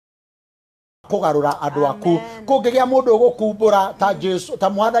kugarura andu aku kungigia mundu gukumbura ta Jesu ta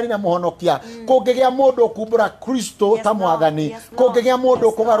mwathani na muhonokia kungigia mundu kumbura Kristo ta mwathani kungigia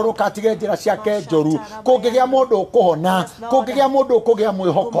mundu kugaruruka atige njira ciake njoru kungigia mundu kuhona kungigia mundu kugia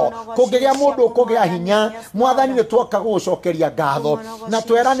mwihoko kungigia mundu kugia hinya mwathani ni twoka gucokeria ngatho na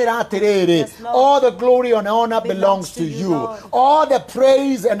tweranira atiriri all the glory and honor belongs to you all the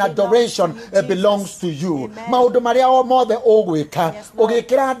praise and adoration belongs to you maundu maria o mothe ugwika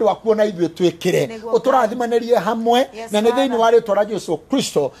ugikira andu aku na ithuĩ twikire uturathimanerie hamwe na ni thiini wa ritwa rĩa Jesu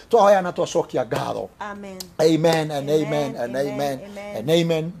Kristo twahoya na twacokia ngatho amen and amen and amen and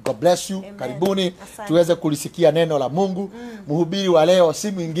amen. God bless you. Karibuni tuweze kulisikia neno la Mungu. Mhubiri wa leo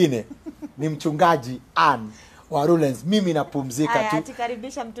si mwingine ni mchungaji Ann wa Rulens. Mimi napumzika tu.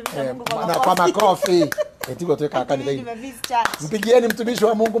 Atikaribisha mtumishi wa Mungu kwa makofi. Etigo tuweka kanisa. Mpigieni mtumishi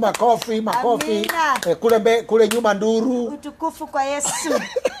wa Mungu makofi. Kule nyuma nduru. Utukufu kwa Yesu.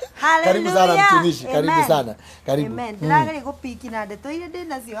 Hallelujah. Karibu sana mtumishi, karibu sana. Karibu. Amen. Ndiraga gupiki na ndeto ile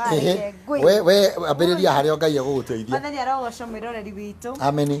ndina cio areke ngui. We abiriria hario Ngai aguguteithia. Mwathani arogocwo mwiroreri witu.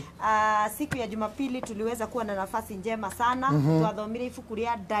 Amen. Siku ya Jumapili tuliweza kuwa na nafasi njema sana. Twathomire ibuku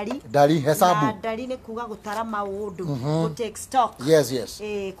ria Ndari hesabu. Ndari ni kuga gutara maundu, go take stock. Yes.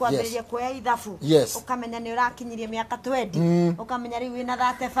 Kwambiriria kuoya ithabu. Ukamenya ni urakinyirie miaka 20. Ukamenya riu wina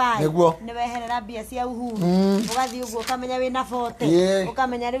 35. Ni weherera mbia cia uhuru. Ugathi uguo ukamenya wina 40.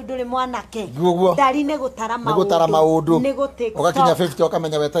 Ukamenya riu nduri mwanake. Ndari ni gutara maundu. Ni go take stock. Ugakinya 50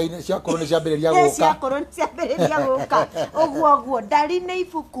 ukamenya weta cia koroni ciambiriria guka. Cia koroni ciambiriria guka. Uguo Ndari ni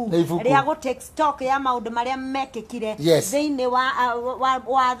ibuku ria go take stock ya maundu maria mekikire thiini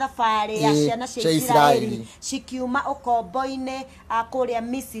wa thabari ya ciana cia Israeli cikiuma ukombo-ini kuria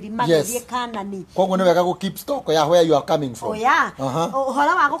Misiri magithie Kanani. Koguo ni wega go keep stock ya where you are coming from.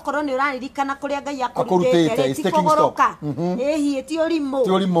 Uhoro wa gukorwo ni uraririkana kuria Ngai akurutite ti kuguruka hi ti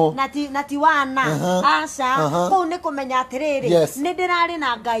urimu na ti wana aca ko ni kumenya atiriri ni ndirari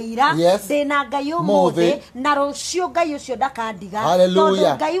na Ngai ira ndina Ngai umuthi na rucio Ngai ucio ndakandiga tondu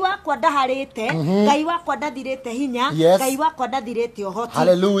Ngai wakwa ndaharite Ngai wakwa ndathirite hinya Ngai wakwa ndathirite uhoti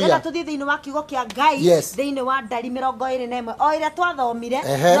na tuthie thiini wa kiugo kia Ngai thiini wa Ndari 21 o ira twathomire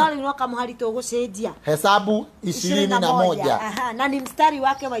no riu no kamuharito gucenjia Hesabu 21 na ni mstari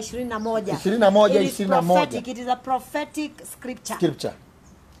wake wa 21 it is a prophetic scripture.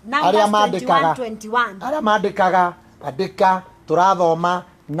 Aria mandikaga andika turathoma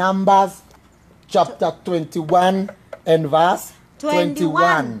Numbers chapter 21 and verse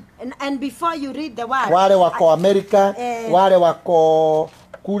 21. And before you read the word, wale wako America, wale wako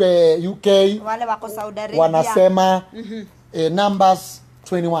kule UK, wale wako Saudi Arabia wanasema Numbers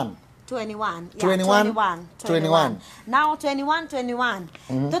 21. 21. Now 21.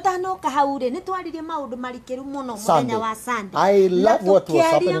 Tutanoka haure ni twaririe maundu marikiru muno muthenya wa Sunday. I love what was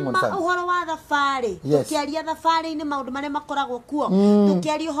happening on Sunday. Uhoro wa thabari. Tukiaria thabari ni maundu maria makoragwo kuo.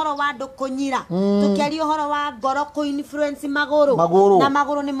 Tukiaria uhoro wa andu kunyira. Tukiaria uhoro wa ngoro ku influence maguru. Na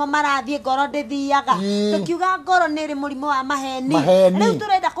maguru nimo marathie ngoro ndithiaga. Tukiuga ngoro ni ri murimo wa maheni. Riu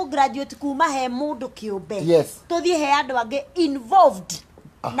turenda ku graduate kuma he mundu kiumbe. Tuthie he andu ange involved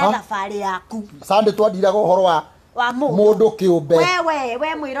na thabari yaku. Sunday twandiraga uhoro wa mundu kiumbe we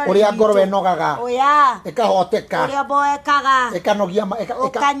mwirore uria ngoro wenogaga ikahoteka uria boekaga ikanogia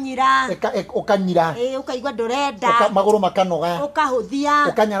ukanyira ukaigwa ndurenda maguru makanoga ukahuthia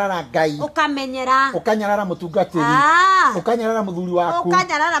ukanyarara Ngai ukamenyera ukanyarara mutungatiri ukanyarara muthuri waku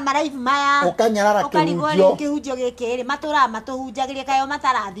ukanyarara maraivu maya ukanyarara kihunjio gikiri matura matuhunjagirie kayo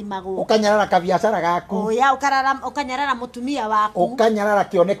matarathimagwo ukanyarara kabiashara gaku ukanyarara mutumia waku ukanyarara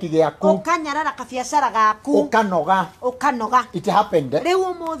kioneki giaku ukanyarara kabiashara gaku ukanoga. It happened. Riu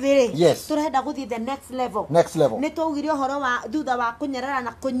umuthiri turenda guthie the next level. Ni twugire uhoro wa thutha wa kunyarara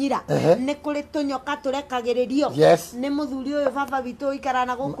na kunyira ni kuri tunyoka turekagiririo ni muthuri uyu baba witu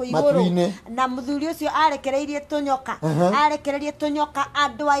ikarana guku iguru na muthuri ucio arekereirie tunyoka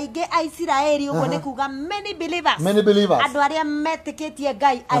andu aingi a Israeli uguo ni kuga many believers andu aria metikitie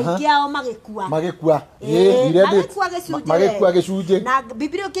Ngai aingi ao magikua gicunje na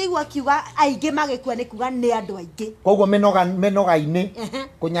Biblia ukiigua kiuga aingi magikua ni kuga ni andu aingi koguo menoga-ini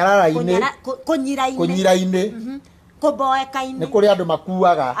kunyira-ini kuboeka-ini ni kuri andu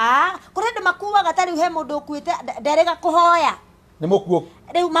makuaga tari he mundu ukuite nderega kuhoya ni mukuo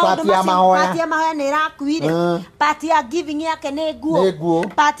riu maundu pati ya mahoya ni rakuire pati ya giving yake ni nguo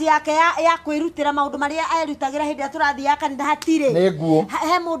pati yake ya kwirutira maundu maria erutagira hindi aturathia kanitha hatire ni nguo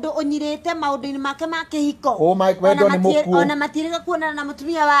he mundu unyirite maundu-ini make ma kihiko wendo ni mukuo ona matirega kuonana na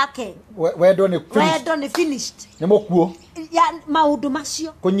mutumia wake wendo ni finished ni mukuo ya maundu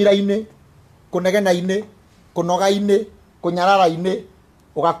macio kunyira-ini kunegena-ini kunoga-ini kunyarara-ini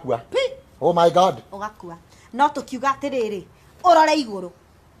ugakua Oh my God. Ugakua. No tukiuga atiriri, urore iguru.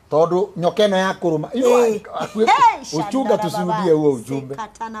 Tondu nyoka ino ya kuruma. Uchunga tusirudie huo ujumbe.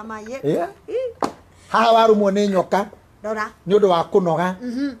 Katana maye. Haha warumwo ni nyoka. Dora. Ni undu wa kunoga.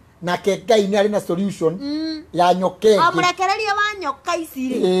 Nake Ngai ni ari na solution ya nyoka ingi. Amurekereria wa nyoka ici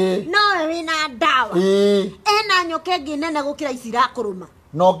ri. No wina ndawa. Ena nyoka ingi nene gukira ici ra kuruma.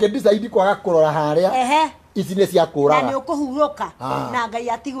 No ngedicaidi kwaga kurora haria. Ici ni cia kuraga. Na ni ukuhuruka. Na Ngai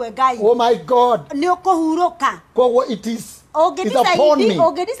atigwe Ngai. Oh my God. Ni ukuhuruka. Koguo it is.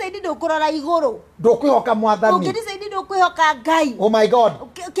 Ogedicaidi ndukurora iguru. Ndukwihoka mwathani. Ogedicaidi ndukwihoka Ngai. Oh my God.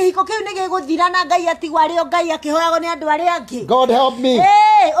 Kihiko kiu ni giguthira na Ngai atigwa ario Ngai akihoyagwo ni andu aria angi. God help me.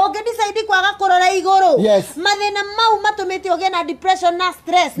 Ogedicaidi kwaga kurora iguru. Yes. Mathina mau matumite ogie na depression na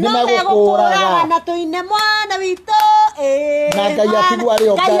stress. No megukuraga na tuine mwana wito. Na Ngai atigwa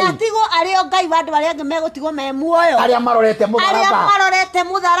ario Ngai. Ngai atigwa ario Ngai wandu aria angi megutigwo me muoyo. Aria marorete mutharaba. Aria marorete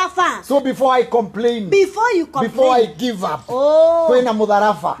mutharaba. So before I complain. Before I give up. Kwina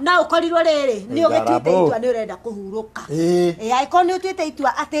mutharaba. Na ukorirwo riri ni ugituite itua ni urenda kuhuruka. Aiko ni utuite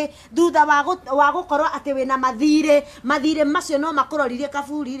itua ati thutha wa gukorwo ati wina mathire macio no makuroririe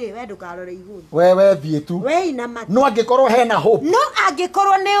kaburi ri we ndukarore iguru. Wewe thietu. We ina mati. No angikorwo hena hope. No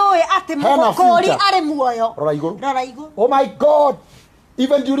angikorwo ni uwe ati mukuri ari muoyo. Rora iguru. Rora iguru. Oh my God.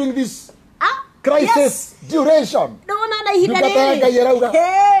 Even during this crisis duration. No na ihinda riri.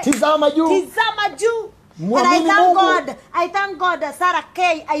 Tizama juu. Tizama juu. And I thank God Sarah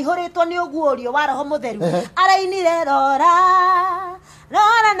K aihoretwo ni uguorio wa roho mutheru arainire rora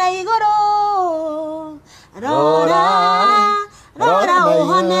na iguru rora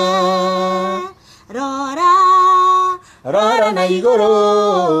uhone rora na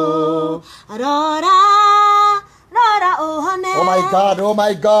iguru rora uhone. Oh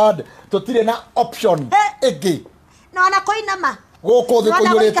my God tutire na option igi no na koinama goko thi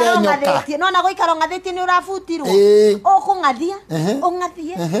kuyurite nyoka no na goikara ngathiti ni urabutirwo ukungathia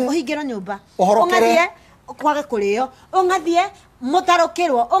ungathie uhingiro nyumba ungathie kwage kurio ungathie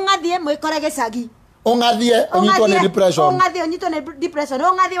mutarukirwo ungathie mwikore gicagi ungathie unyitwo ni depression ungathie unyitwo ni depression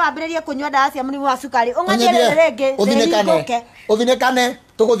ungathie wambiririe kunywa ndawa cia mũrimũ wa cukari ungathie rege uthinekane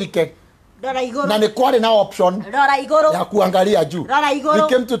tuguthike. Rora iguru. Na ni kwari na option. Rora iguru. Ya kuangalia juu. Rora iguru. We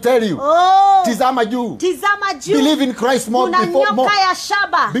came to tell you. Tizama juu. Tizama juu. Believe in Christ more before more. Kuna nyoka ya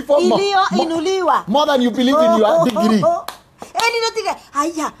shaba iliyoinuliwa. More than you believe in your degree.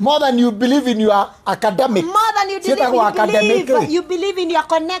 More than you believe in your academic. More than you believe in your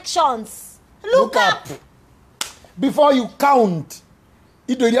connections. Look up. Before you count.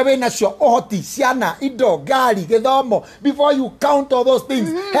 Ido iria we nacio ohoti ciana ido gari githomo before you count all those things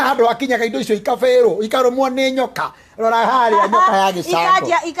he handu akinyaga indo icio ikabero ikarumwo ni nyoka rora hari nyoka ya gicako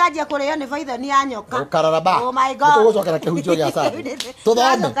ikajia kurio ni python ya nyoka ukararaba. Oh my God tugocokera kihunjio gia sadi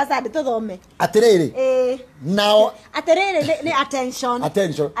tuthome atiriri now atiriri ni attention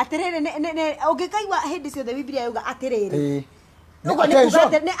atiriri ni ungikaigwa hindi ciothe Biblia yuga atiriri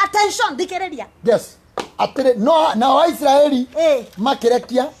ni attention thikiriria. Yes. Atire no na Waisraeli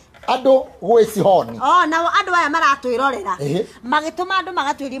makirekia andu gwi Sihoni. Na andu aya maratwirorera magituma andu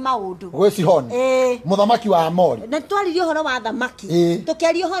magatwiri maundu gwi Sihoni muthamaki wa Amori. Na twaririo horo wa thamaki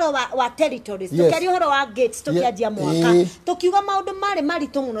tukiaria horo wa territories tukiaria horo wa gates tukianjia mwaka tukiuga maundu mari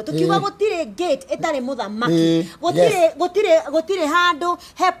maritu muno tukiuga gutire gate etari muthamaki gutire handu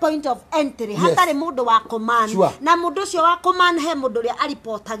he point of entry hatari mundu wa command na mundu ucio wa command he mundu ria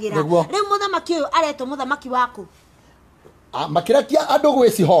aripotagira riu muthamaki uyu aretwo muthamaki waku makirekia andu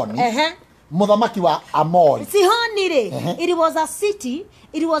gwi Sihoni muthamaki wa Amori. Sihoni re it was a city,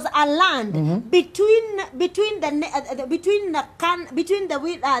 it was a land between the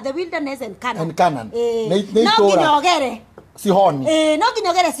wilderness and Canaan. No ginyogere Sihoni. No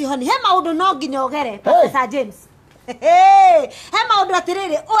ginyogere Sihoni he maundu no ginyogere Professor James. He maundu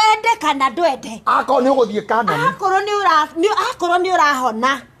atiriri uende kana ndwende akoro ni uguthie Canaan akoro ni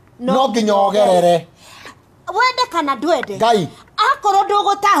urahona no ginyogerere wende kana ndwende Ngai akoro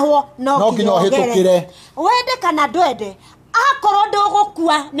ndugutahwo no nginya hitukire wende kana ndwende akoro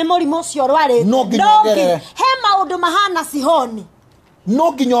ndugukua ni murimo ucio rwari no nginya he maundu mahana Sihoni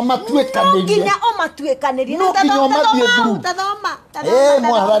no nginya matuikanirie no nginya mathie through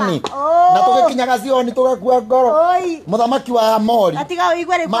mwathani na tugikinyaga Sihoni tugakua ngoro muthamaki wa Amori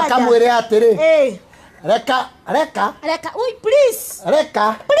makamwire atiri reka ui please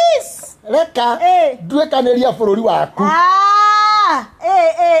reka duikaniria bururi waku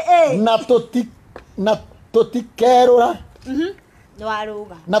na tutikerura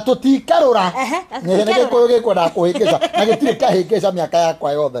waruga na tutikarura nege ko na kuhikeza na gitire kahikeza miaka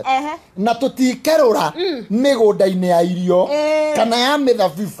yakwa yothe na tutikarura migunda-ini ya irio kana ya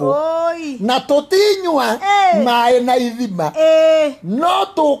mithabibu na tutinywa mai na ithima no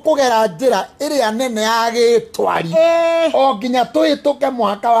tukugera njira iria nene ya gitwari o nginya tuhituke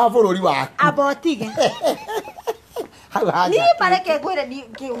mwaka wa bururi waku abotige ni pareke gwire ni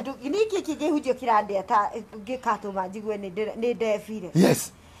kihunjio kirandea ta ngikatuma njigwe ni ndefire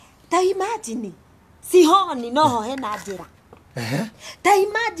yes ta imagine Sihoni noho hena njira ta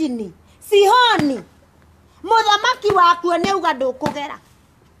imagine Sihoni muthamaki waku ni uga ndukugera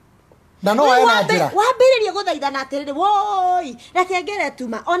na no hena njira wambiririe guthaithana atiriri woi rekengere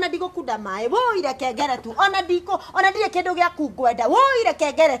tuma ona ndigukunda mai woi rekengere tu ona ndire kindu gia kungwenda woi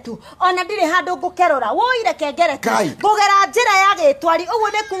rekengere tu ona ndire handu ngukerora woi rekengere tu ngugera njira ya gitwari uguo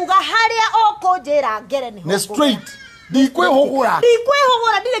ni kuga haria ukunjira ngere ni straight ndikwihugura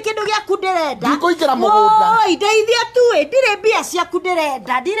ndire kindu gia kundirenda ndikuikira mugunda woi ndeithia tu ndire mbia cia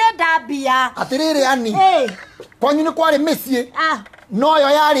kundirenda ndirenda mbia atiriri ani kwanyu ni kwari micii no yo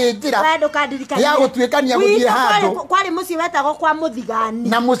yari njira wendo kandirikania ya gutwikania guthie handu kwari muci wetagwo kwa muthigani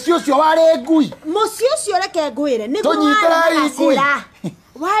na muci ucio wari ngui muci ucio reke ngwire ni tunyitira ngui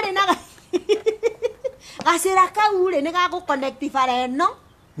wari na gacira kau ri ni gagu connect fareno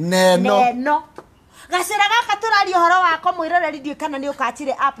neno gacira gaka turari horo wako mwiroreri ndio kana ni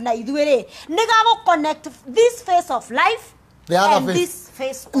ukachire app na ithuiri ni gagu connect this face of life and this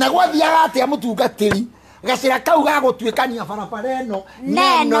face na gwathiaga atia mutungatiri gacira kau gagutwikania barabara eno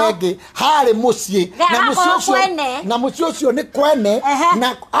neno enge hari mucii na mucii ucio ni kwene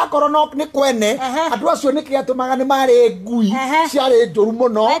na akoro no ni kwene andu acio ni kiatumaga ni mari ngui ciari njuru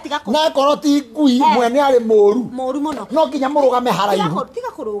muno na akoro ti ngui mwene ari moru muno no nginya murugame haraihu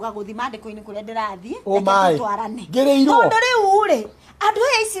tiga kuruga guthi mandiko-ini kuria ndirathie twarane ngiriirwo tondu riu ri andu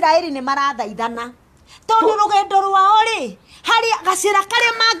ya Isiraeli ni marathaithana tondu rugendo rwao ri hari gacira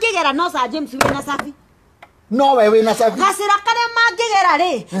karia mangigera no Sir James wina sabi no we na sabi gacira karia mangigera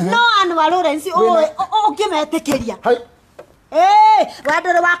ri no Anwa Lawrence ungimetĩkĩria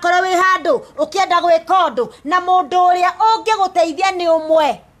wendo wakoro wi handu ukienda gwika undu na mundu uria ungiguteithia ni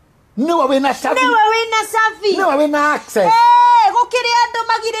umwe niwe wina sabi niwe wina access gukiri andu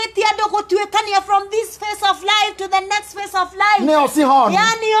magiritie andu gutwikania from this face of life to the next face of life ne Sihoni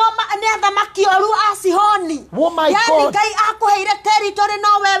yani ni athamaki oru a Sihoni yani Ngai akuheire territory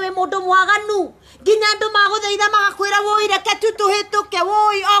no wewe mundu mwaganu nginya andu maguthaitha magakwira woi reke tu tuhituke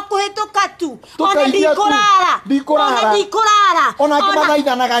woi okuhituka tu ona ndikurara ona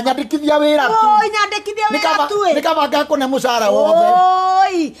kimathaithanaga nyandikithia wira tu woi nyandikithia wira tu nikabanga kune mucara wothe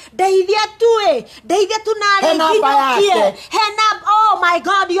woi ndeithia tu nari nginyokie hena oh my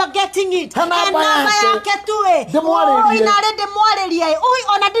God you are getting it hena yake tu woi nari ndimwaririe oi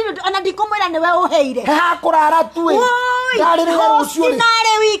ona ndikumwira niwe uheire ha kurara tu ndari rucio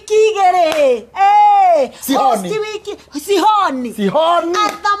nari wiki igere Sihoni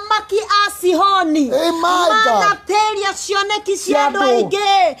athamaki a Sihoni manateria cioneki cia andu aingi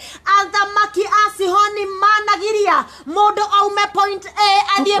athamaki a Sihoni managiria mundu aume point A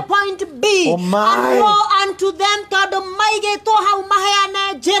athie point B and woe unto them tondu maigitwo hau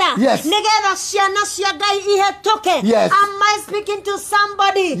maheane njira nigetha ciana cia Ngai ihituke. Am I speaking to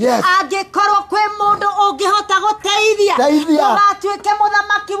somebody? Angikorwo kwi mundu ungihota guteithia ugatuike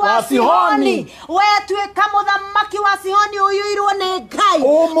muthamaki wa Sihoni wetwika muthamaki wa Sihoni uyuirwo ni Ngai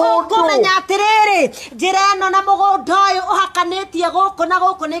ukumenya atiriri njira eno na mugunda uyu uhakanitie guku na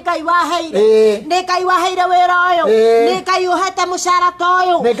guku ni Ngai waheire ni Ngai waheire wira uyu ni Ngai uhete mucara ta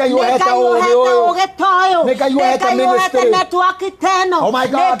uyu ni Ngai uhete ugi ta uyu ni Ngai uhete network teno ni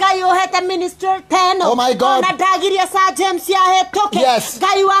Ngai uhete ministry teno ona ndagirie Sir James ahituke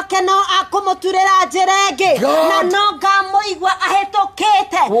Ngai wake no akumuturira njira ingi na no ngamuigwa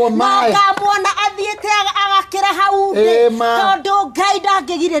ahitukite no ngamuona athiite agakira hau tondu Ngai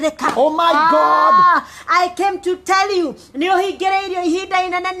ndangigiririka. Oh my God, I came to tell you ni uhingireirio ihinda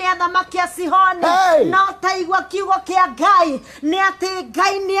inene ni athamaki a Sihoni no taigua kiugo kia Ngai ni ati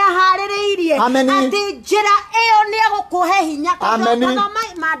Ngai ni ahaririirie ati njira iyo ni agukuhe hinya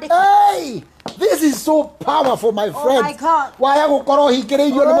This is so powerful, my friends. My God. Waya gukorwo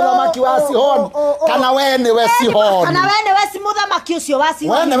hingireirio ni muthamaki wa Sihoni kana we ni we Sihoni kana we ni we si muthamaki ucio wa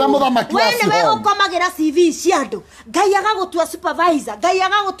Sihoni we ni we muthamaki wa Sihoni we ukomagira CV cia andu Ngai agagutua supervisor Ngai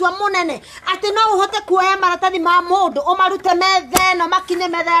agagutua munene ati no uhote kuoya maratathi ma mundu umarute metha eno makinye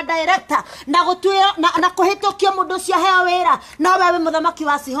metha ya director na gutuyo na kuhitukio mundu cia heo wira no wewe muthamaki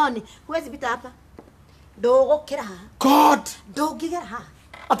wa Sihoni huwezi bita hapa ndugukira God ndungigera ha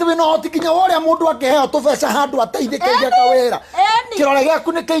ati we no tikinya wore mundu akiheo tubeca handu ateithike kawira kirore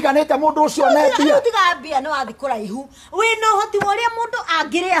gyaku ni kiiganite mundu ucio netia utigambia no athi kuraihu we no hoti wore mundu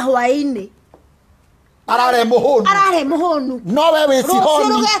angiria hwaini arare muhonu no we we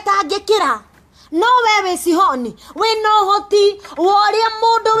sihoni rugetangikira no wewe sihoni we no hoti woria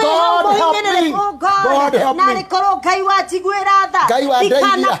mundu we hamwe oh God na rikoro Ngai wa jigwira tha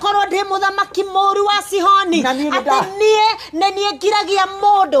dikana koro ndi muthamaki moru wa sihoni ati nie ngiragia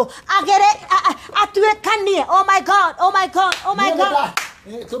mundu agere atuekanie oh my God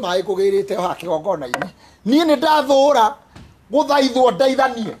tumai kugirite hake gongona-ini nie ni ndathura guthaithwo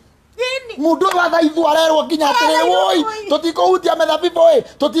ndeithanie mundu wathaithwo arerwo nginya atiriri woi tutikuhutia methabibo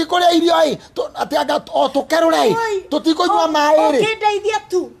tutikuria irio atianga o tukerure tutikunywa mairi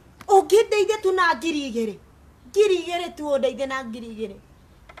ungindeithia tu na ngiri igiri tu undeithie na ngiri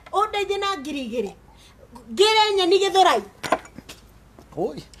igiri ngire nyeni githurai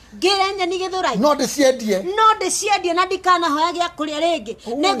ngire nyeni githurai no ndiciendie na ndikana hoya gya kuria ringi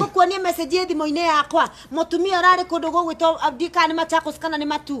nigukuonia message thimo-ini yakwa mutumia urari kundu gugwitwo ndikana Machakos kana ni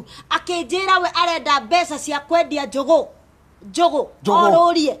Matu akinjira we arenda mbeca cia kwendia njugu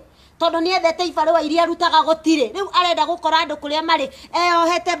orurie tondu ni ethete ibarua iria rutaga gutire riu arenda gukora andu kuria mari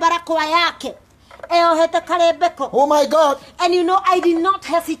eyohete barakwa yake eyohete karembeko oh my God and you know I did not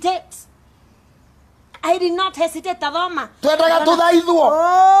hesitate tathoma twendaga tuthaithwo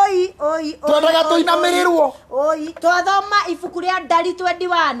twendaga tuinamirirwo twathoma ibuku ria Ndari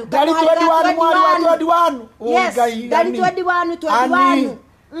 21 yes Ndari 21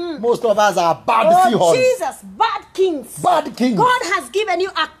 most of us are bad sihons. Jesus, bad kings. God has given you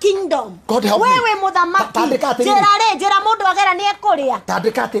a kingdom. God help me. Wewe muthamaki jera mundu agera ni ekuria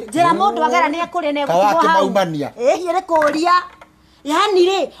jera mundu agera ni ekuria ne kawakimaumania ire kuria yani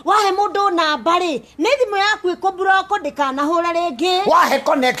ri wahe mundu namba ri ni thimu yaku ikubroko ndikana hura ringi wahe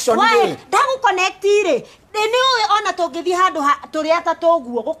connection ri ndagu connect ri ni uwe ona tungithie handu turi atatu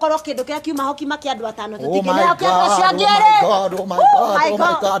guo gukorwo kindu kia kiuma hoki maki andu atano tutikira kia ciangire oh my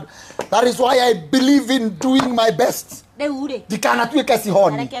God that is why I believe in doing my best riu ri dikana tuike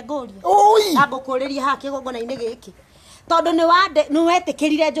sihoni reke ngori agukuriria ha kigongona-ini giki tondu ni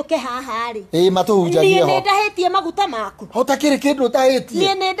wetikirire njuke haha ri matuhunjagie ho ni ndahitie maguta maku hotakiri kindu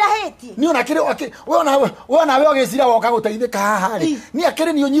utahitie ni ndahitie ni ona kiri wona we ogicira woka guteithika haha ri ni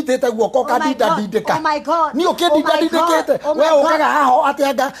akiri ni unyitite guoko kadindika oh my God ni ukindindikite we ukaga haho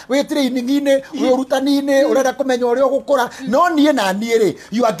atianga witire iningi-ini urutani-ini urenda kumenya uria gukura no nie na nie ri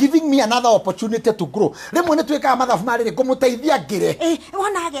you are giving me another opportunity to grow rimwe ni twikaga mathabu mari ri kumuteithia ngire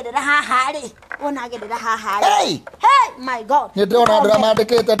wonagerera haha ri hey my God ni ndona andũ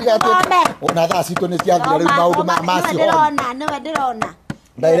mandĩkĩte ndigatuĩke ona thaa citũ nĩ ciathira rĩu maũndũ macio nĩwe ndĩrona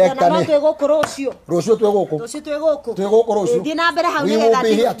director nĩ rũciũ twĩgũkũ thiĩ na mbere hau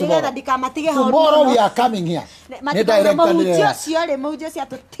nĩgetha ndikamatige ho tomorrow we are coming here nĩ director nĩ ũcio rĩ mũhunjia cia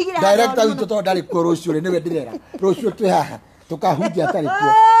tũtigire director witũ tondũ ndarĩ kuo rũciũ rĩ nĩwe ndĩrera rũciũ twĩ haha tũkahunjia atarĩ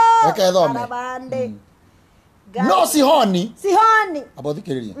kuo reke thome no sihoni abo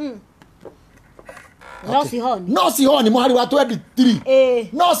thikĩrĩria no sihoni muhari wa 23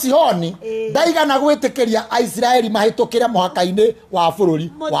 no sihoni ndaigana gwitikiria Aisraeli mahitukire muhaka-ini wa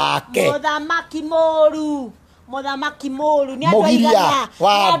bururi wake muthamaki moru ni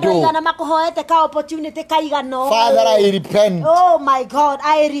aigana makuhoete ka opportunity kaigano Father I repent oh my God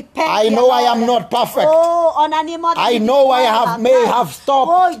I repent I know I am not perfect I know I may have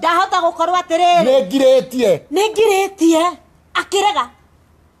stopped ndahota gukorwo atiriri ningiritie akirega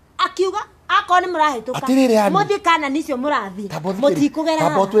akiuga akoni murahituka muthi kana nicio murathi mutikugera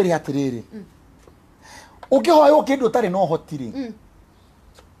tabo twiri atiriri ukihoya kindu tari no hotiri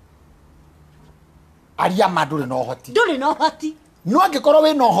aria maduri no hoti no angikorwo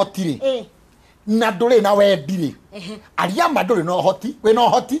we no hotiri na nduri na wendiri aria maduri no hoti we no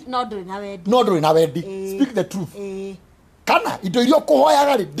hoti no nduri na wendi speak the truth kana indo irio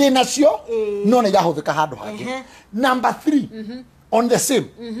kuhoyaga ri ndinacio no ni irahuthika handu hangi number 3 on the same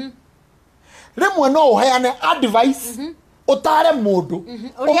rimwe no uheane advice utare mundu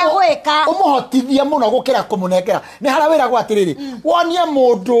uria gwika umuhotithie muno gukira kumunengera ni hara wira gwa atiriri wonie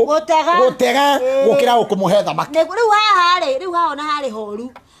mundu gutega gukira gukumuhe thamaki riu haona hari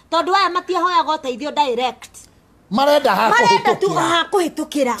horu tondu aya matiahoya goteithio direct marenda tu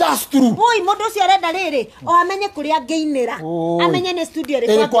hakuhitukira just true oi mundu ucio arenda riri o amenye kuria ngeinira amenye ni studio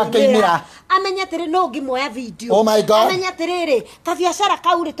ri kwa ngeinira amenye tiri no ngimoya video oh my God amenye tiri ka biashara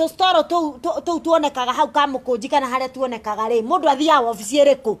kauri to store to tuonekaga hau ka mukunji kana haria tuonekaga ri mundu athia office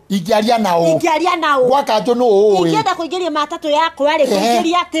iriku ingiaria nao gwaka njo no oi ingienda kuingiria matatu yakwa ri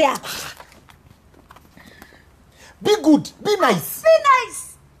kuingiria atia be good be nice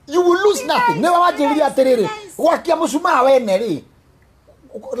is nothing. Never wanjiriria atiriri. Gwakia mushumaa wene ri.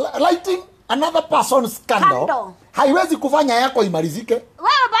 Lighting another person's candle. Haiwezi kufanya yako imalizike.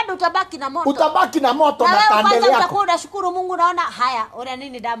 Wewe bado utabaki na moto. Utabaki na moto na kandele yako. Utakuwa unashukuru Mungu naona haya, ora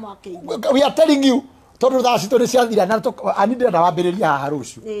nini damu yake. We are telling you, tondu thaa citå nä ciathira na anindä na wambä haha rå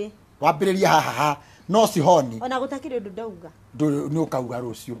ciå wambä haha no cihoni ona gå takä rä ndå ndauga nä å kauga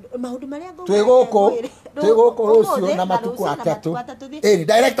rå ciå maå ndå marä a twä gå kå rå ciå na matukå atatå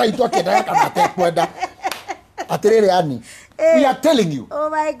director itå akendaga kana atekwenda atä rä rä ani we are telling you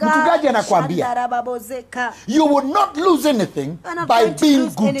mchungaji anakuambia you will not lose anything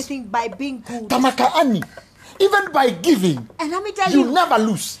by being good tamakaani even by giving you never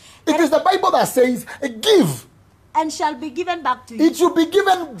lose. It is the Bible that says, give. And shall be given back to you. It should be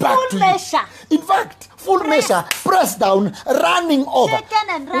given back full to measure. You. In fact, full measure, pressed down, running over.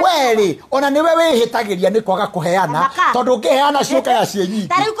 Where? Ona niwe we hitagiria ni kwaga kuheana. Tondu ngiheana cioka ya cie nyingi.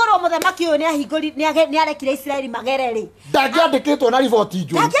 Tari ukorwo muthamaki uyu ni ahinguri ni arekire Israeli magereri. Ndakiandikitwo na riboti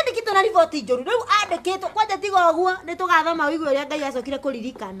njuru. Ndakiandikitwo na riboti njuru. Riu andikitwo kwanja tiga uguo ni tugathoma wigu uria Ngai acokire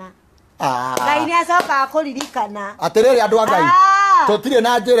kuririkana. Ngai ni acoka kuririkana. Atiriri andu a Ngai. Tutire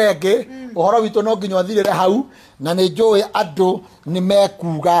na njira ingi uhoro witu no nginya thirire hau na ni njui andu ni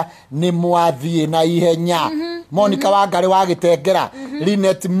mekuga ni mwathie na ihenya. Monica Wangari wa Gitengera,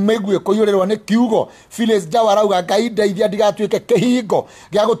 Linet Migwi kuyurirwo ni kiugo, Phyllis Jawa rauga Ngai ndeithia ndigatuike kihingo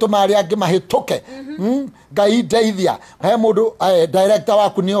gia gutuma ari angi mahituke. Ngai ndeithia he mundu director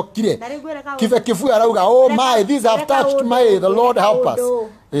waku ni okire Kibe Kifuya rauga oh my these have touched my the Lord help us.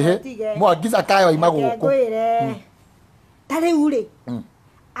 Mwagiza kayo imaguku tare ure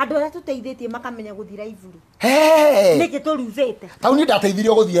andu ara tuteithĩtie makamenya guthira ivuri niki turuzete tau ni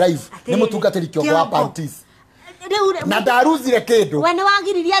ndateithirio guthira live ni mutungatiri kiongo wa parties na ndaruzire kindu we ni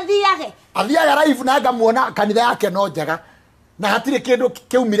wagiririe athiaga live na ngamuona kanitha yake no njega na hatire kindu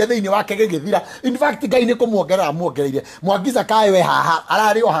kiumire thiini wake gigithira. In fact Ngai ni kumuongerera muongereire Mwagiza kae we haha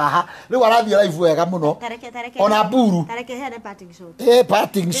arari o haha riu arathie live wega muno ona buru tareke hene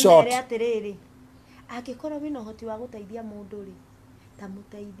parting shot akikorwo wina hoti wa guteithia mundu ri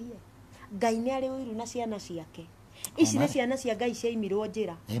tamuteithie. Ngai ni ari uiru na ciana ciake ici ni ciana cia Ngai ciaimirwo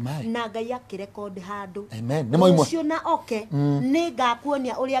njira na Ngai akirekondi handu ucio na oke ni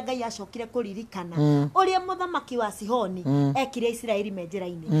ngakuonia uria Ngai acokire kuririkana uria muthamaki wa Sihoni ekire Israeli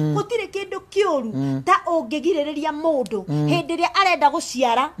menjira-ini. Gutire kindu kiuru ta ungigiriria mundu hindi ria arenda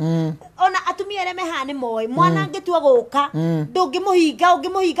guciara ona atumia ere mehani moy mwana ngitua guka ndungimuhinga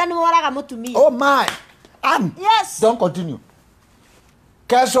ungimuhinga ni waraga mutumia. Oh my and yes don't continue.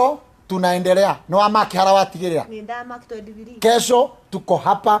 Kesho tunaendelea no amaki harawatigirira kesho tuko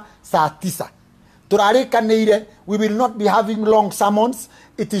hapa saa 9 turarikanire. We will not be having long sermons,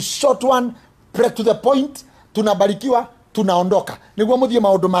 it is short one, pray to the point. Tunabarikiwa tunaondoka niguo muthie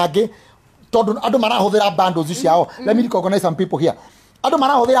maundu mangi tondu andu marahuthira bundles ciao. Let me recognize some people here. Andu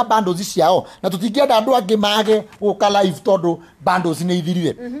marahuthira bundles ciao na tutingienda andu angi mage guka live tondu bundles ni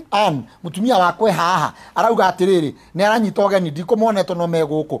ithirire. An mutumia wakwe haha arauga atiriri ni aranyita ogeni ndikumonetwo no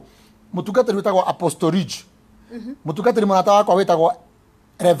meguku mutungatiri witagwo Apostle Ridge mutungatiri mwanata wakwa witagwo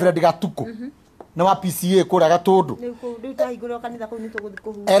Reverend Gatuko na wa PCA kura Gatundu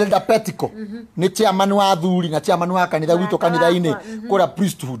Elder Petico ni chairman wa thuri na chairman wa kanitha witu kanitha-ini kura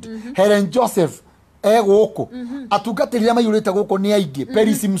priesthood. Helen Joseph guku atungatiri mayurite guku ni aingi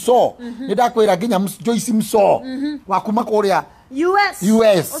Perry Simso ni ndakwira nginya Joyce Simso wa kuma kuria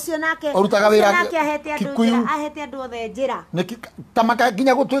US ucio nake orutaga wira ahete andu othe njira tamaka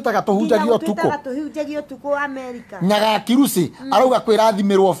nginya gutwitaga tuhunjagio tuku America nyaga kirusi arauga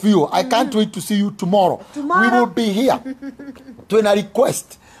kwirathimirwo biu. I can't wait to see you tomorrow. We will be here twina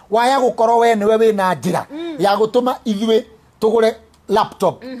request waya gukorwo we niwe wina njira ya gutuma ithwe tugure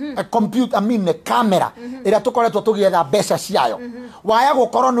laptop a computer a camera ira tukoretwo tugietha mbeca ciayo. Waya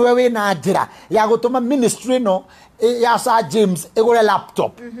gukorwo niwe wina njira ya gutuma ministry no ya Sir James igure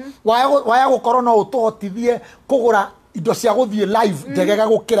laptop. Waya gukorwo no utohotithie kugura indo cia guthie live ndegega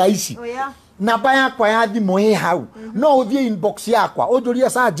gukira ici. Namba yakwa ya thimu ĩ hau no uthie inbox yakwa unjurie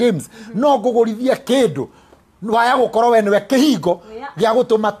Sir James no ngugurithie kindu. Waya gukorwo we niwe kihingo gia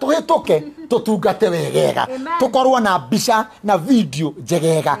gutuma tuhituke tutungate wegega tukorwo na mbica na video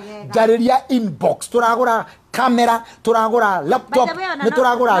njegega njariria inbox turagura camera turagura laptop ni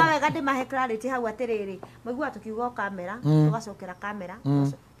turagura wega ndimahe clarity hau atiriri maigua tukiuga kamera tugacokera kamera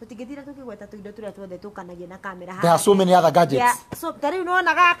tutigithira tukigweta tuindo turia tuothe tukanagia na kamera there are so many other gadgets so tari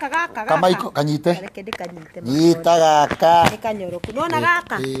unaona gaka kamaiko kanyite reke ndikanyite nyita gaka nikanyoroku unaona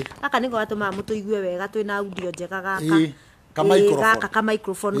gaka niko gatuma mutuigue wega twina audio njega gaka Ka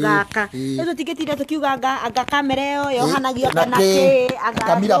microphone gaka ezo tiketira tukiuga anga kamera yo hanagio kana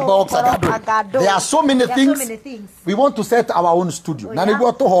camera box agado. There are so many things. We want to set our own studio. Na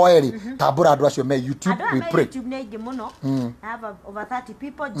niguo tuhoeri tabura andu acio me YouTube, we pray. YouTube negi muno. I have over 30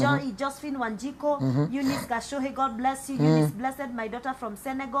 people. Josephine Wanjiko, Eunice Gashohe, God bless you. Eunice Blessed, my daughter from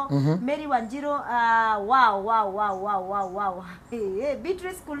Senegal. Mary Wanjiro, wow. Hey,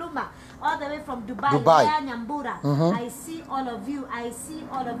 Beatrice Kuluma, all the way from Dubai. Nyambura. I see all of you.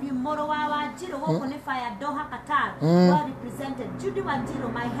 Morowawa Jiro Wokonefaya Doha Qatar. Well represented. Judy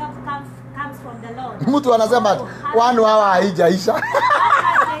Wanjiro, my help comes from the Lord. Mtu anasema 1 hour haijaisha.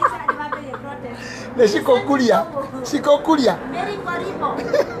 Shikokulia. Mary Koribo,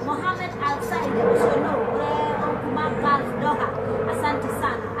 Mohammed outside Usono, Kumar Doha. Asante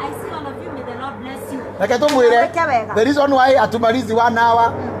sana. I see all of you. May the Lord bless you. The reason why atumarizi 1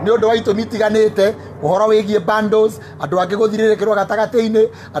 hour ni undu wa itumi tiganite uhoro wigie bundles andu angi guthirirekerwo gatagati-ini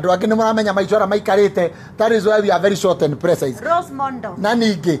andu angi ni muramenya maicora maikarite. That is why we are very short and precise. Rose Mondo na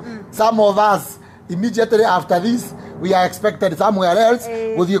ningi some of us immediately after this we are expected somewhere else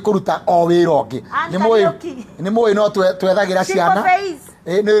guthie kuruta o wira ungi ni moy no twethagira ciana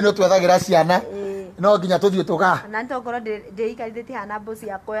no twethagira ciana no nginya tuthie tuga na ntokoro ndeikarithiti hana bosi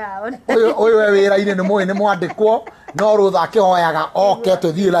yako yao oyo wira-ini ni moy ni mwandikwo no rutha akihoyaga oke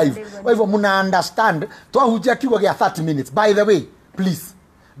tuthie live hivyo muna understand twahunjia kiugo gia 30 minutes. By the way, please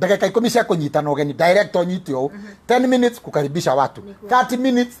dakika 10 cia kunyitana ugeni direct onyitio 10 minutes kukaribisha watu 30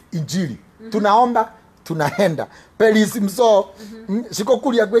 minutes injili tunaomba tunaenda please mso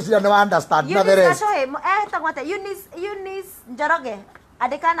sikokulia gwecira na understand na the rest Eunice Njoroge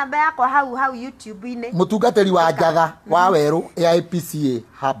andika namba yako hau YouTube-ini mutungateri wa Njatha wa Weru AIPCA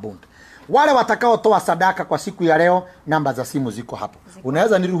Habond. Wale watakao toa sadaka kwa siku ya leo, namba za simu ziko hapo.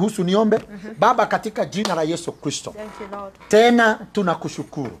 Unaweza niruhusu niombe? Baba, katika jina la Yesu Kristo, tena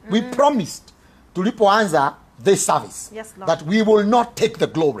tunakushukuru. We promised tulipoanza this service that we will not take the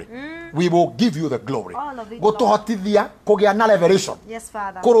glory. We will give you the glory. Gutuhotithia kugia na revelation.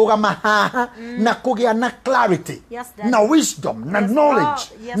 Kurugama haha na kugia na clarity. Na wisdom, na knowledge,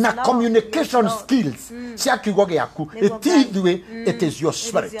 na communication skills. Cia kiugo giaku. It is your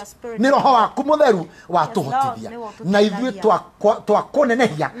spirit. Ni roho waku mutheru watuhotithia. Na ithuĩ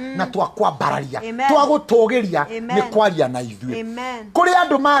twakunenehia na twakwambararia. Twagutugiria ni kwaria na ithuĩ. Kuri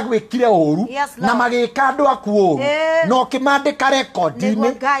andu magwikire uru na magika andu aku uru. No kimandika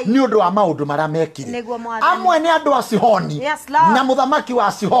record-ini ni undu wa maundu maramekire. Amwe ni andu a Sihoni na muthamaki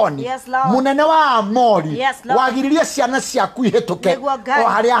wa Sihoni munene wa Amori wagiririe ciana ciaku ihituke o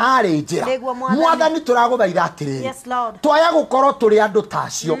haria hari njira. Mwathani turaguthaitha atiriri twaya gukorwo turi andu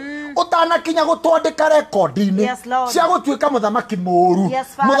tacio utanakinya gutwandika record-ini cia gutuika muthamaki muru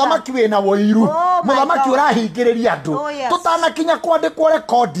muthamaki wina woiru muthamaki urahingiriria andu tutanakinya kwandikwo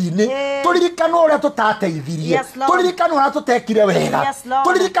record-ini turirikana uria tutateithirie turirikana uria tutekire wega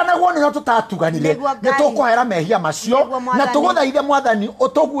turirikana no tutatuganire ne tukuhera mehia macio na tuguthaithe Mwathani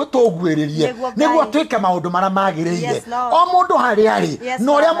utugwiririe niguo twike maundu mara magiriire o mundu hari ari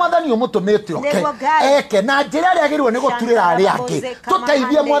no ria Mwathani umutumite oke eke na njira ria agirwo ni guturira ari angi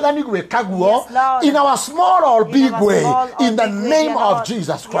tuteithie Mwathani gwika guo in our small or big way in the name of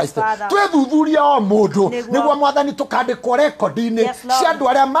Jesus Christ. Twethuthuria o mundu niguo Mwathani tukandikwo record-ini cia andu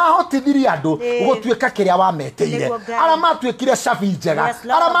aria mahotithirie andu gutuika kiria wameteire ara matwikire cabi njega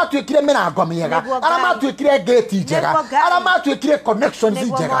ara matwikire mirango miega ara matwikire gate njega ara matwikire connections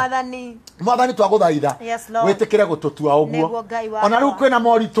njega. Mwathani twaguthaitha witikire gututua uguo ona riu kwina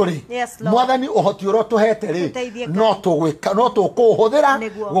morituri Mwathani uhoti uro tuhete ri no tugwika no tukuhuthira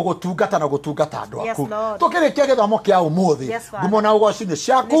gugutungata na gutungata andu aku tukirikia githomo kia umuthi ngumona ugoci ni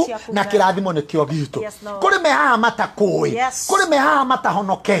ciaku na kirathimo ni kio gitu kuri mehaha matakui kuri mehaha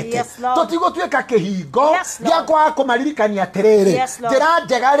matahonokete tutigutwika kihingo gia kwa kumaririkania atiriri njira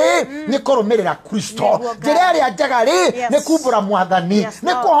njega ri ni kurumirira Kristo njira ria njega ri ni kumbura Mwathani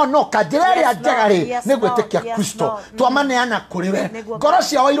ni kuhonoka njira ria njega ri ni gwitikia Kristo twamaneana kuriwe ngoro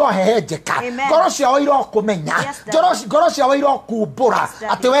ciao irohehenjeka ngoro ciao irokumenya ngoro ciao irokumbura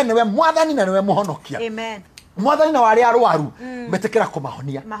ati we niwe Mwathani na niwe muhonokia. Mwathani na wari arwaru metekera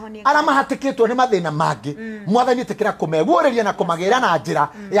kumahonia ara mahatikitwo ni mathina mangi Mwathani tekera kumeguriria na kumagira na njira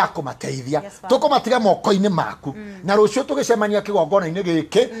ya kumateithia tukumatiga moko-ini maku na rucio tugicemania kigongona-ini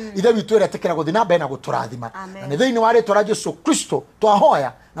giki ithe witu ire tekera guthi na mbere na guturathima na ni thiini wa ritwa ria Jesu Kristo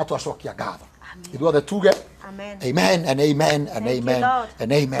twahoya na twacokia ngatho ithuothe tuge amen and amen and amen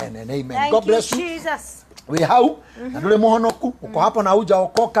and amen and amen. God bless you. We hau na ndule muhonoku uko hapo na uja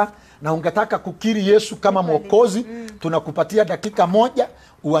okoka na ungetaka kukiri Yesu kama mwokozi tunakupatia dakika moja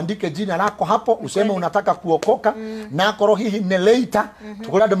uandike jina lako hapo, useme unataka kuokoka na akoro hihi ne later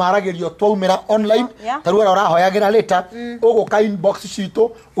tukula de maragerio twaumira online tarura urahoyagira later ugo ka inbox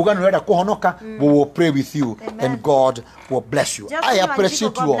shito uganurenda kuhonoka, we will pray with you. Amen. And God will bless you. I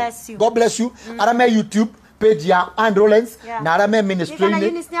appreciate you all. God bless you. Arame YouTube page ya Androlens na arame ministry ni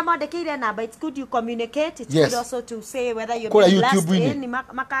it's good you communicate. It's good also to say whether you're blessed in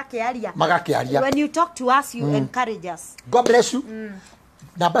makakiaria. When you talk to us, you encourage us. God bless you.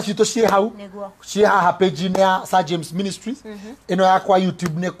 Na basi to share how page ya Sir James Ministries ino ya kwa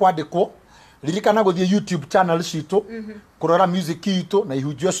YouTube ne kwa deko ririkana guthie YouTube channel cito kurora music ito na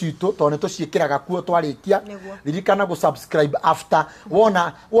ihujio cito tone to ciekiraga kuo twarikia ririkana go subscribe after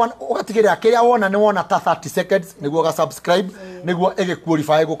wona ugatigirira kiria wona ni wona ta 30 seconds niguo ga subscribe niguo ege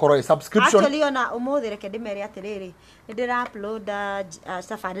qualify gukorwo subscription. Actually ona umuthire kedimere atiriri ndira upload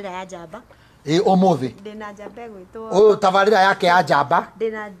safarira ya jamba omothi ndina jamba egwitwo tabarira yake ya jamba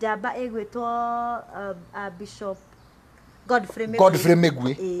ndina jamba egwitwo Bishop Godfrey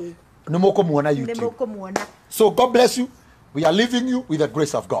Megwe Numukomuona YouTube. So God bless you. We are leaving you with the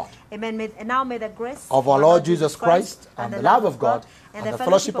grace of God. Amen. And now may the grace of our Lord Jesus Christ and the love of God and the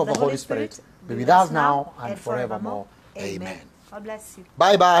fellowship of the Holy Spirit be with us now and forevermore. Amen. God bless you.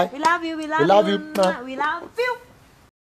 Bye bye. We love you. We love you. We love you. We love you.